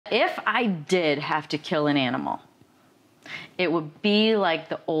If I did have to kill an animal, it would be like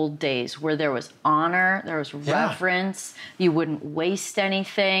the old days where there was honor, there was reverence, you wouldn't waste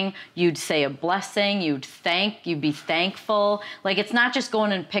anything, you'd say a blessing, you'd be thankful. Like, it's not just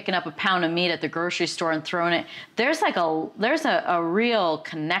going and picking up a pound of meat at the grocery store and throwing it. There's a real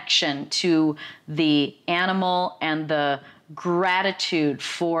connection to the animal and the gratitude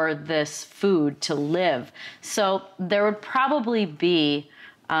for this food to live. So there would probably be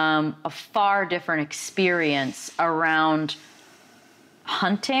a far different experience around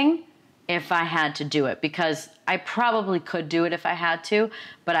hunting if I had to do it, because I probably could do it if I had to,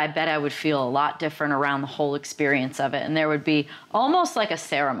 but I bet I would feel a lot different around the whole experience of it, and there would be almost like a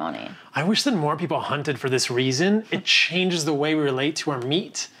ceremony. I wish that more people hunted for this reason. It changes the way we relate to our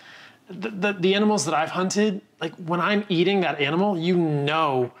meat. The animals that I've hunted, like when I'm eating that animal, you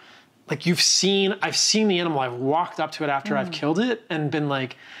know, like I've seen the animal, I've walked up to it after I've killed it and been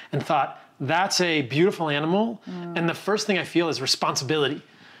like, and thought, that's a beautiful animal. And the first thing I feel is responsibility,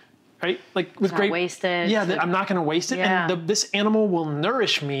 right? Like with Not wasted. Yeah, I'm not gonna waste it. Yeah. And this animal will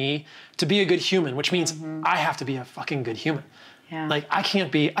nourish me to be a good human, which means I have to be a fucking good human. Yeah. Like I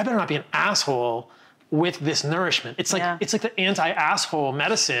better not be an asshole with this nourishment. It's like, it's like the anti-asshole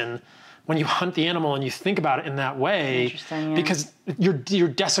medicine when you hunt the animal and you think about it in that way, because you're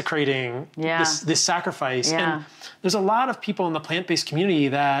desecrating this sacrifice. And there's a lot of people in the plant-based community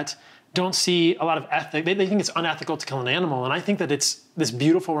that don't see a lot of ethic. They think it's unethical to kill an animal. And I think that it's this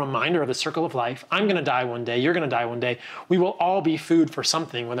beautiful reminder of the circle of life. I'm gonna die one day, you're gonna die one day. We will all be food for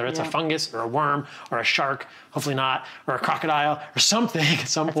something, whether it's a fungus or a worm or a shark, hopefully not, or a crocodile or something at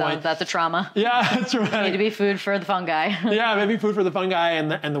some point. That's a trauma. Yeah, that's right. Need to be food for the fungi. Yeah, maybe food for the fungi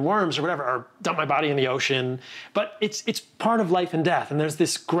and the worms or whatever, or dump my body in the ocean. But it's part of life and death. And there's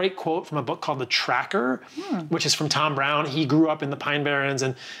this great quote from a book called The Tracker, which is from Tom Brown. He grew up in the Pine Barrens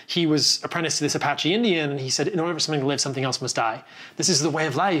and he was apprenticed to this Apache Indian. And he said, in order for something to live, something else must die. This is the way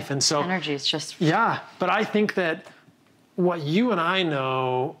of life. And so energy is just... Yeah, but I think that what you and I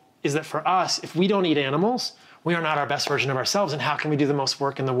know is that for us, if we don't eat animals, we are not our best version of ourselves. And how can we do the most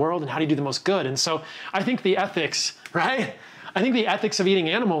work in the world? And how do you do the most good? And so I think the ethics, right? I think the ethics of eating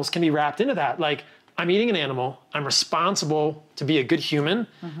animals can be wrapped into that. Like, I'm eating an animal, I'm responsible to be a good human,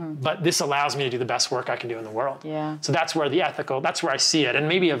 but this allows me to do the best work I can do in the world. Yeah. So that's where that's where I see it. And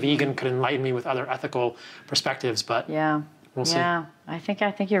maybe a vegan could enlighten me with other ethical perspectives, but we'll see. Yeah, I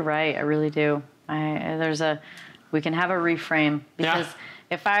think you're right. I really do. We can have a reframe, because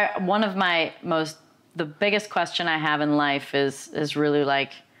the biggest question I have in life is really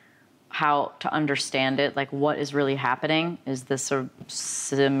like how to understand it, like what is really happening. Is this a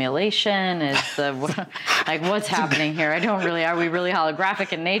simulation? Like what's happening here? Are we really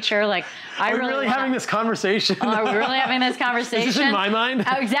holographic in nature? Like, are we really having this conversation? Are we really having this conversation? Is this in my mind?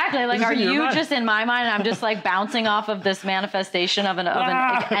 Exactly. Like, are you just in my mind and I'm just like bouncing off of this manifestation of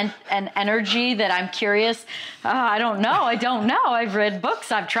an energy that I'm curious? I don't know. I've read books,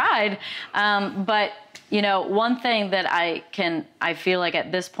 I've tried. But you know, one thing that I feel like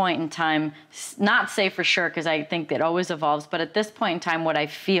at this point in time, not say for sure, because I think it always evolves, but at this point in time, what I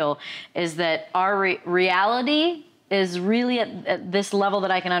feel is that our reality is really at this level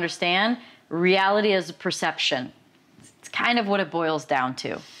that I can understand. Reality is a perception. It's kind of what it boils down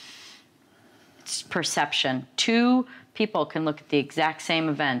to. It's perception. Two people can look at the exact same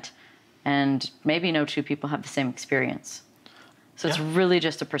event, and maybe no two people have the same experience. So it's really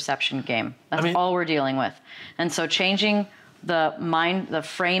just a perception game. That's all we're dealing with. And so changing the mind, the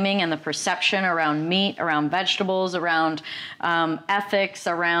framing and the perception around meat, around vegetables, around ethics,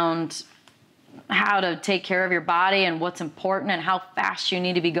 around how to take care of your body and what's important and how fast you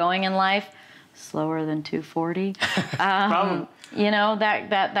need to be going in life, slower than 240. You know,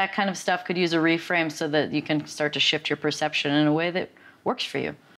 that kind of stuff could use a reframe so that you can start to shift your perception in a way that works for you.